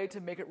out a way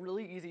to make it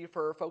really easy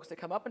for folks to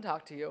come up and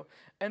talk to you,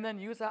 and then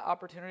use that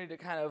opportunity to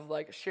kind of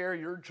share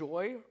your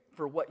joy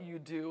for what you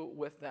do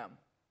with them.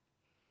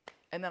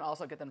 And then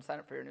also get them to sign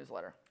up for your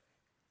newsletter.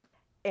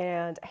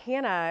 And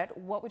Hannah,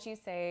 what would you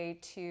say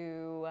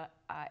to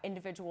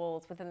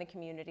individuals within the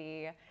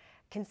community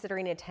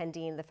considering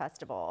attending the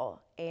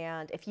festival?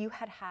 And if you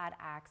had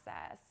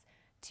access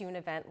to an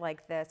event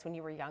like this when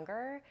you were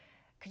younger,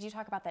 could you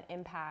talk about that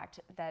impact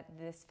that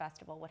this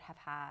festival would have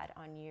had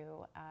on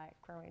you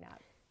growing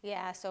up?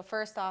 Yeah, so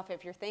first off,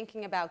 if you're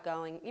thinking about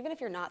going, even if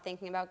you're not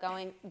thinking about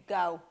going,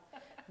 go.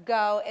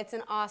 Go. It's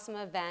an awesome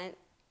event.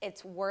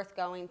 it's worth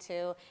going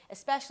to,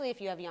 especially if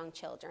you have young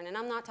children. And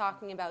I'm not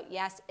talking about,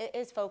 yes, it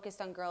is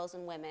focused on girls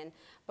and women,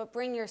 but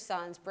bring your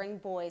sons, bring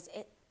boys.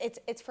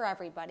 It's for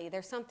everybody.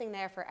 There's something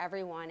there for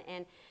everyone.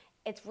 And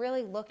it's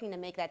really looking to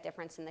make that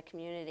difference in the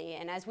community.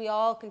 And as we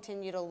all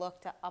continue to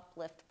look to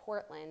uplift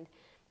Portland,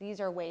 these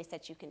are ways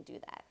that you can do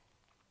that.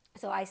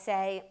 So I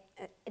say,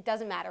 it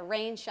doesn't matter,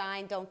 rain,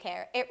 shine, don't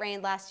care. It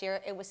rained last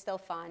year, it was still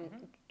fun.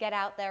 Get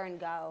out there and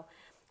go.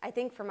 I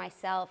think for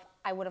myself,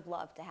 I would have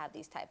loved to have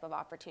these type of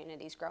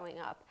opportunities growing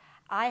up.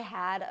 I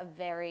had a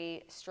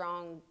very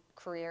strong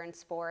career in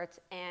sports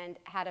and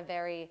had a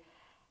very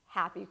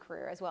happy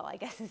career as well, I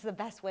guess is the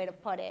best way to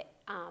put it.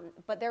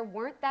 But there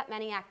weren't that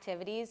many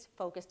activities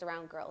focused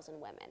around girls and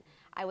women.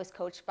 I was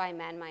coached by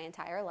men my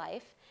entire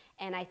life,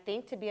 and I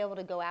think to be able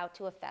to go out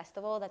to a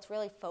festival that's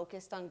really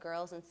focused on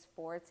girls in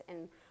sports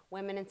and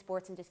women in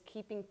sports and just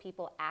keeping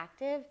people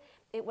active,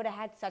 it would have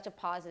had such a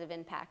positive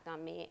impact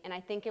on me. And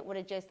I think it would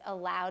have just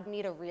allowed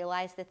me to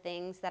realize the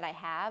things that I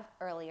have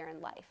earlier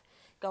in life.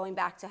 Going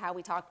back to how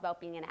we talked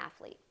about being an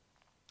athlete.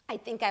 I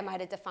think I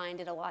might have defined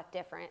it a lot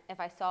different if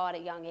I saw at a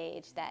young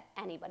age that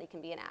anybody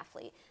can be an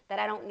athlete, that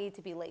I don't need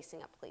to be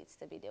lacing up cleats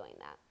to be doing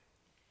that.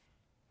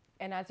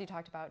 And as you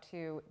talked about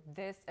too,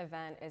 this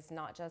event is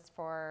not just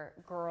for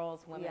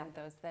girls, women,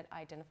 those that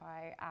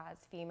identify as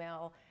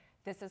female.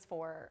 This is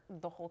for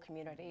the whole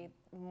community,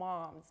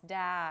 moms,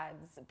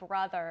 dads,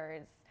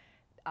 brothers,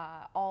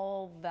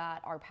 all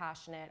that are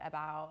passionate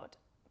about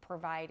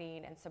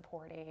providing and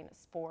supporting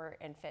sport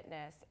and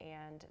fitness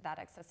and that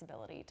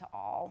accessibility to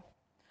all.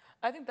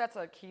 I think that's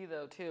a key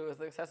though too, is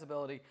the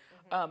accessibility.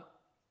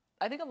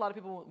 I think a lot of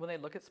people, when they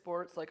look at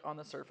sports, like on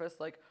the surface,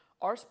 like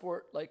our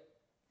sport, like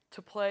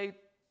to play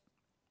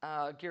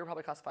gear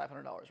probably costs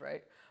 $500,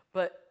 right?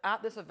 But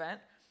at this event,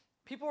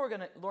 people are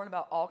going to learn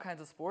about all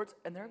kinds of sports,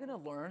 and they're going to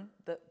learn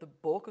that the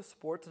bulk of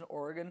sports in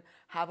Oregon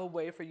have a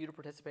way for you to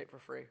participate for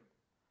free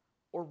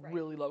or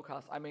really low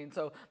cost. I mean,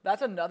 so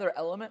that's another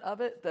element of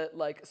it that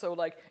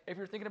if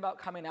you're thinking about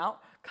coming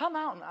out, come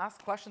out and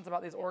ask questions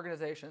about these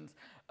organizations.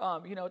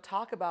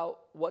 Talk about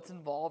what's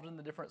involved in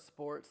the different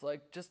sports,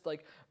 just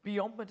be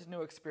open to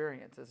new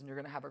experiences, and you're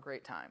going to have a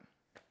great time.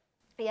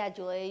 Yeah,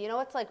 Julia, you know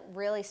what's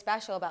really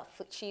special about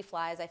She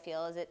Flies, I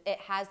feel, is it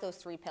has those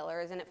 3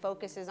 pillars, and it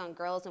focuses on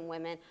girls and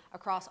women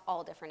across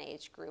all different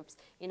age groups.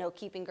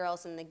 Keeping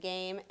girls in the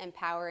game,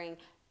 empowering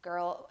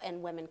girl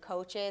and women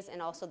coaches,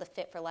 and also the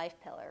Fit for Life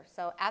pillar.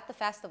 So at the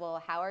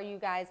festival, how are you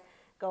guys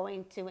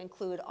going to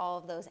include all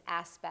of those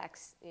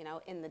aspects,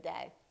 in the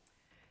day?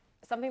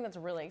 Something that's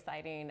really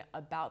exciting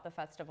about the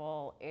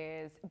festival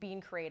is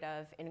being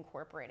creative in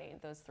incorporating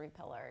those 3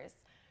 pillars.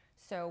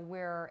 So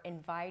we're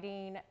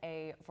inviting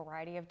a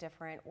variety of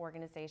different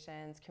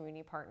organizations,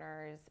 community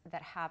partners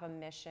that have a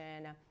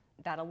mission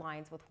that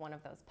aligns with one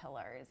of those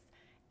pillars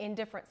in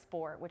different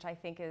sport, which I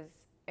think is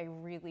a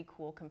really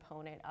cool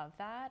component of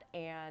that.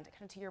 And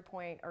kind of to your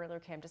point earlier,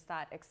 Kim, just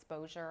that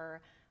exposure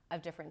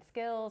of different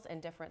skills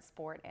and different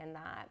sport in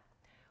that.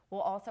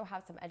 We'll also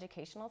have some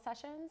educational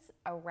sessions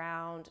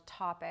around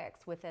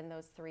topics within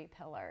those 3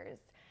 pillars.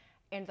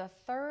 And the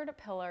 3rd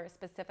pillar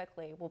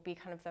specifically will be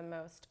kind of the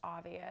most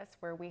obvious,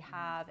 where we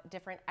have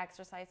different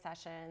exercise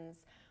sessions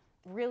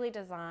really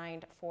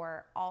designed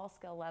for all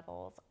skill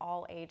levels,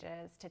 all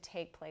ages, to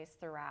take place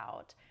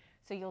throughout.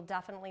 So you'll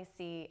definitely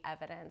see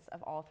evidence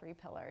of all 3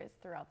 pillars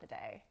throughout the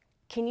day.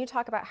 Can you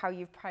talk about how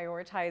you've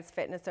prioritized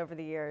fitness over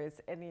the years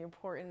and the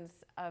importance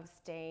of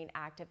staying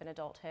active in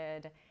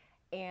adulthood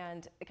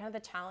and kind of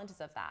the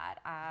challenges of that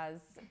as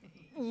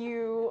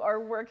you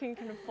are working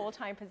kind of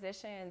full-time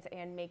positions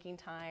and making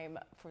time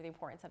for the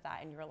importance of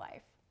that in your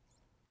life?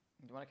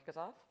 Do you want to kick us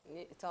off?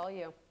 It's all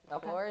you. The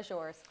Okay. floor is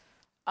yours.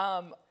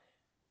 I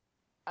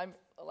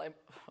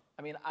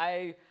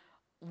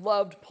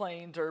loved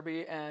playing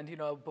derby, and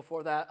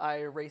before that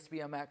I raced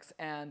BMX,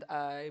 and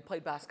I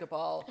played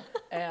basketball,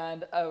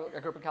 and I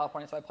grew up in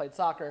California, so I played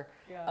soccer.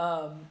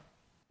 Yeah.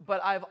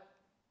 But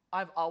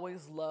I've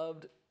always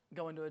loved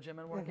going to a gym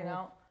and working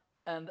out.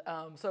 And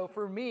so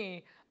for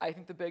me, I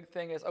think the big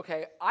thing is,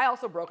 okay, I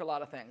also broke a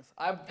lot of things.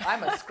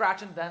 I'm a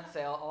scratch and dent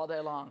sale all day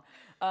long.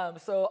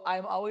 So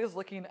I'm always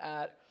looking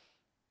at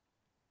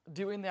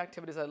doing the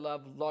activities I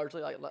love.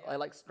 Largely, I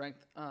like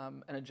strength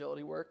and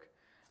agility work.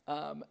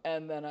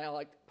 And then I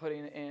like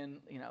putting in,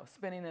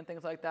 spinning and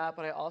things like that.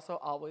 But I also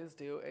always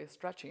do a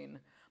stretching,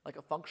 like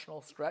a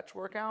functional stretch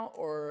workout,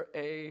 or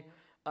a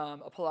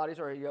Pilates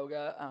or a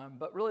yoga,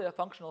 but really a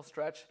functional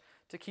stretch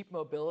to keep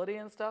mobility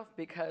and stuff,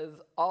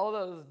 because all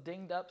those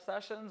dinged up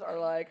sessions are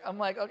I'm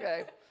like,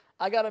 okay,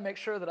 I got to make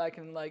sure that I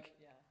can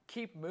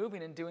keep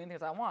moving and doing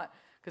things I want.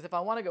 Because if I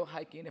want to go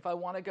hiking, if I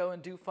want to go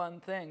and do fun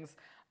things,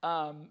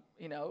 I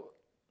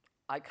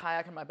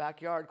kayak in my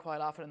backyard quite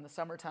often in the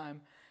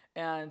summertime.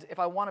 And if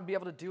I want to be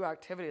able to do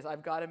activities,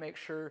 I've got to make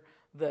sure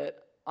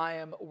that I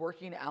am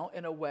working out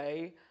in a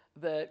way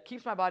that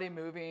keeps my body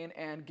moving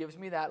and gives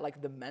me that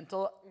the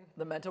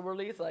mental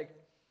release.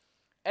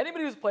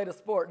 Anybody who's played a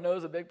sport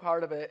knows a big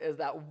part of it is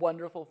that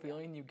wonderful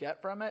feeling you get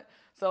from it.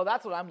 So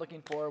that's what I'm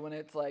looking for when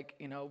it's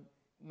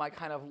my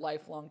kind of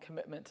lifelong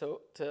commitment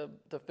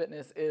to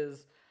fitness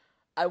is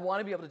I want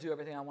to be able to do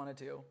everything I want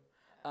to do.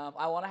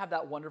 I want to have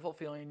that wonderful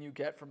feeling you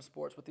get from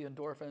sports with the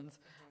endorphins.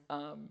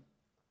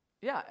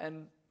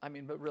 And I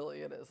mean, but really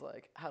it is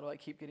like, how do I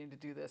keep getting to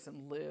do this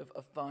and live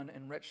a fun,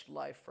 enriched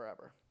life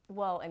forever?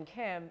 Well, and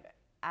Kim,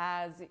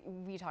 as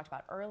we talked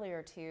about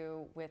earlier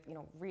too, with,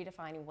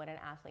 redefining what an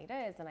athlete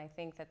is, and I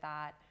think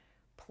that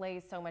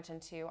plays so much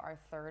into our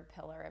third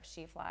pillar of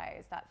She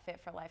Flies, that fit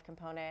for life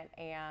component,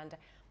 and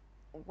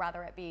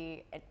whether it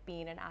be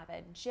being an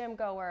avid gym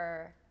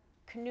goer,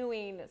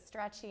 canoeing,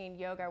 stretching,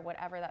 yoga,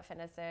 whatever that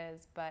fitness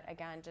is, but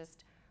again,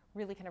 just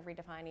really kind of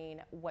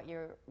redefining what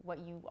you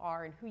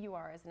are and who you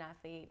are as an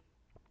athlete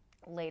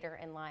later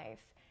in life.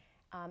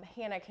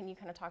 Hannah, can you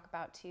kind of talk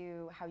about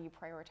too how you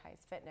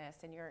prioritize fitness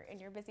in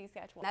your busy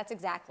schedule? That's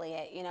exactly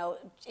it.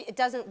 It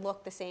doesn't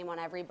look the same on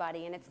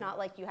everybody, and it's not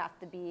like you have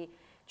to be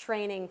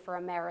training for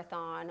a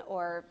marathon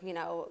or,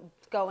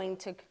 going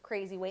to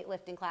crazy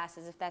weightlifting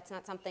classes if that's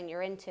not something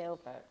you're into.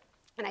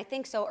 And I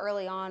think so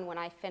early on when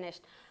I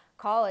finished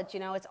college,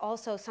 it's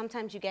also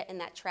sometimes you get in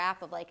that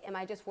trap of like, am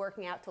I just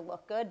working out to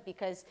look good?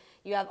 Because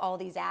you have all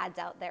these ads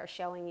out there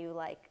showing you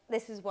like,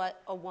 this is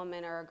what a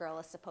woman or a girl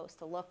is supposed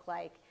to look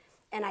like.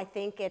 And I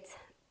think it's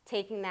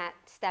taking that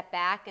step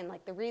back, and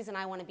like the reason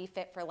I want to be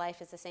fit for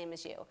life is the same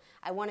as you.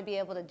 I want to be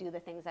able to do the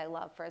things I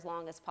love for as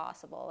long as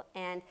possible.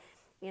 And,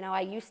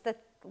 I used to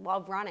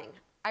love running.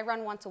 I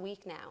run once a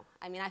week now.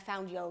 I mean, I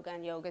found yoga,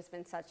 and yoga's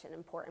been such an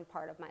important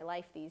part of my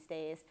life these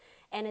days.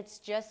 And it's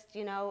just,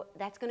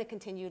 that's going to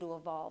continue to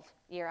evolve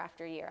year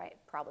after year. I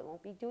probably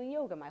won't be doing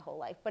yoga my whole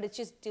life, but it's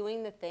just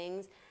doing the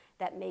things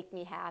that make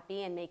me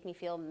happy and make me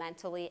feel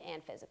mentally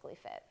and physically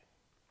fit.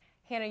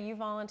 Hannah, you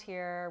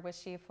volunteer with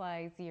She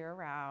Flies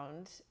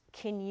year-round.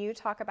 Can you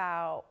talk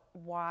about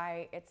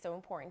why it's so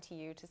important to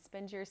you to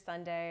spend your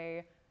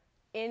Sunday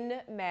in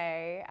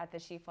May at the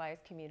She Flies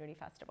Community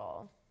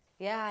Festival?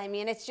 Yeah, I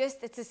mean, it's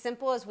as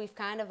simple as we've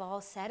kind of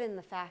all said, in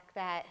the fact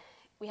that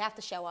we have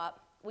to show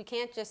up. We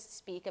can't just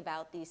speak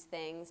about these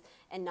things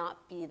and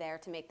not be there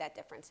to make that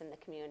difference in the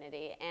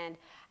community. And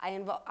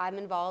I'm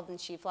involved in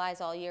She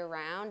Flies all year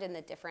round in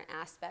the different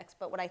aspects,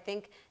 but what I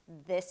think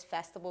this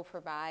festival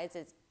provides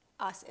is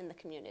us in the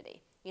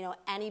community.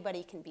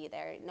 Anybody can be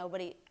there.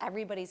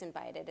 Everybody's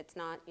invited. It's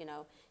not,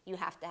 you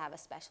have to have a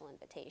special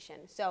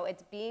invitation. So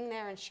it's being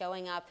there and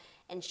showing up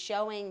and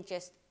showing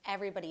just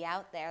everybody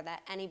out there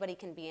that anybody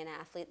can be an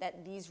athlete,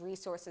 that these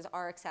resources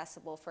are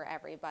accessible for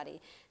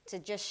everybody, to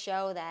just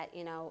show that,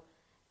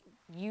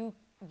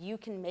 you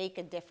can make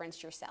a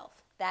difference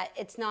yourself. That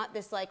it's not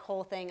this like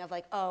whole thing of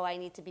like, oh, I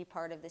need to be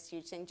part of this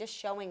huge thing. Just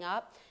showing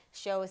up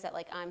shows that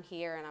like I'm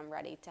here and I'm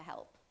ready to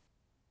help.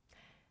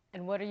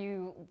 And what are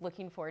you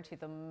looking forward to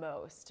the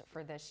most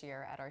for this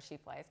year at our She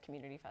Flies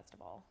Community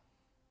Festival?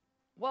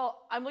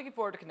 Well, I'm looking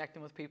forward to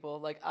connecting with people.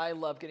 Like, I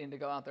love getting to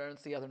go out there and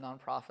see other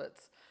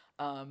nonprofits,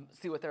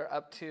 see what they're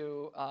up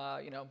to,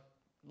 a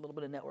little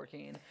bit of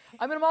networking.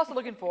 I mean, I'm also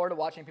looking forward to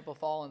watching people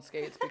fall on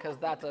skates, because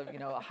that's a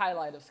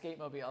highlight of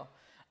Skatemobile.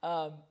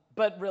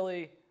 But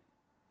really,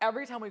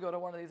 every time we go to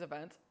one of these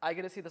events, I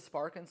get to see the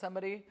spark in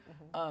somebody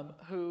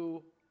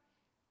who,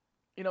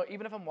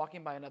 even if I'm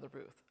walking by another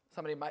booth,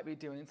 somebody might be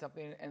doing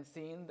something, and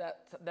seeing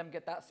them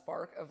get that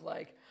spark of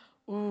like,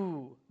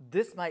 ooh,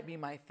 this might be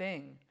my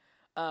thing.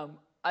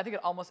 I think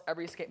at almost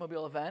every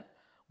Skatemobile event,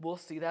 we'll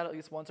see that at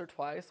least once or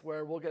twice,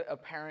 where we'll get a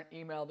parent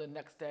email the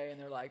next day and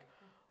they're like,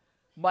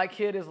 my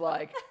kid is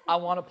like, I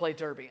want to play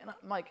derby. And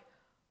I'm like,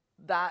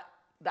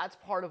 that's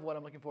part of what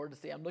I'm looking forward to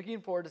see. I'm looking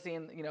forward to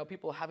seeing,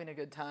 people having a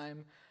good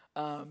time,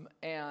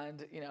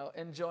 and,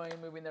 enjoying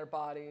moving their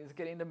bodies,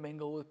 getting to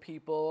mingle with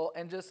people,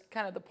 and just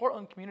kind of the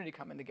Portland community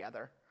coming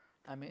together.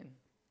 I mean,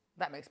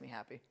 that makes me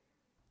happy.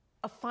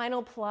 A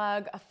final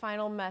plug, a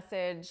final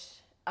message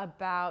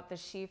about the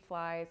She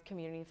Flies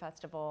Community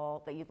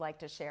Festival that you'd like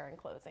to share in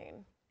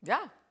closing.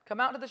 Yeah, come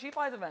out to the She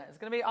Flies event. It's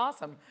going to be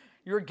awesome.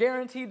 You're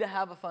guaranteed to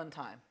have a fun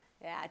time.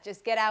 Yeah,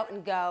 just get out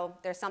and go.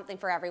 There's something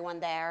for everyone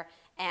there,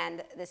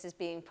 and this is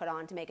being put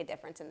on to make a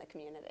difference in the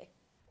community.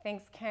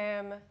 Thanks,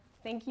 Kim.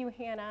 Thank you,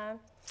 Hannah.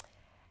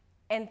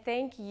 And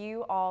thank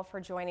you all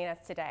for joining us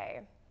today.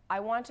 I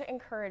want to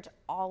encourage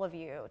all of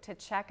you to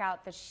check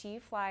out the She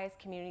Flies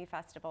Community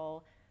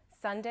Festival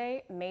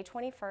Sunday, May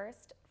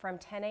 21st from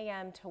 10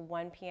 a.m. to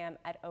 1 p.m.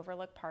 at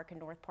Overlook Park in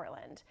North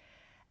Portland.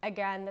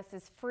 Again, this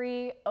is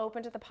free,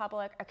 open to the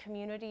public, a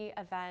community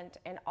event,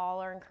 and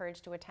all are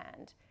encouraged to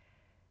attend.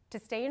 To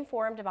stay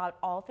informed about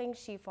all things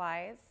She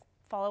Flies,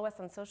 follow us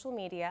on social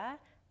media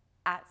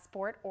at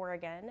Sport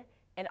Oregon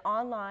and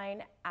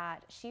online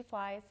at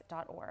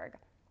sheflies.org.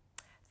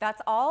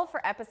 That's all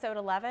for episode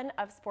 11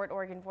 of Sport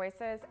Oregon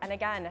Voices. And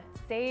again,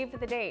 save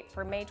the date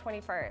for May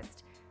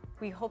 21st.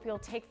 We hope you'll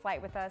take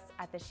flight with us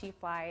at the She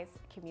Flies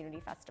Community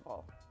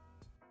Festival.